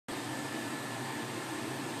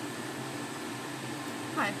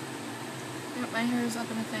hi. Yep, my hair is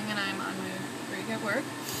up in a thing and I'm on my break at work.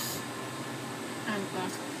 And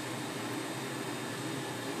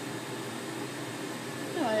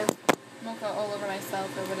I have mocha all over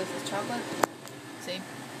myself, or what is this, chocolate? See?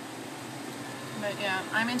 But yeah,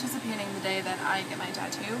 I'm anticipating the day that I get my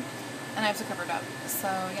tattoo and I have to cover it up. So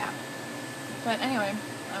yeah. But anyway,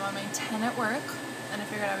 I'm on my 10 at work and I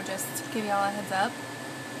figured I would just give y'all a heads up.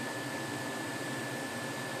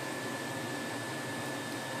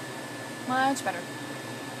 Much better.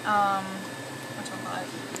 Whatchamacallit?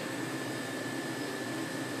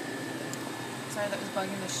 Sorry, that was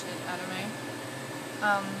bugging the shit out of me.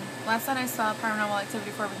 Last night I saw Paranormal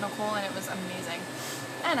Activity 4 with Nicole and it was amazing.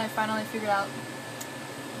 And I finally figured out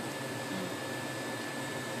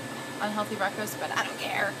unhealthy breakfast, but I don't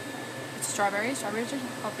care. It's strawberries. Strawberries are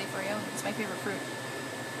healthy for you. It's my favorite fruit.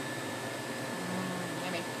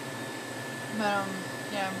 Yummy. But,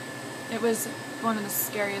 yeah. It was one of the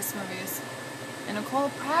scariest movies. And Nicole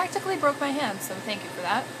practically broke my hand, so thank you for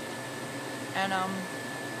that. And,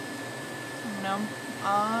 you know,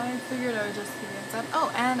 I figured I would just give you a heads up.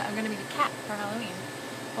 Oh, and I'm gonna be a cat for Halloween.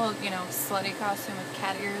 Well, you know, slutty costume with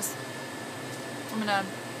cat ears. I'm gonna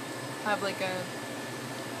have like a,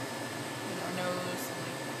 you know, nose and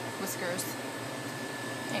like whiskers.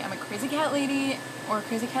 Hey, I'm a crazy cat lady, or a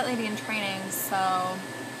crazy cat lady in training, so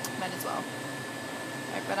might as well.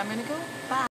 Alright, but I'm gonna go. Bye.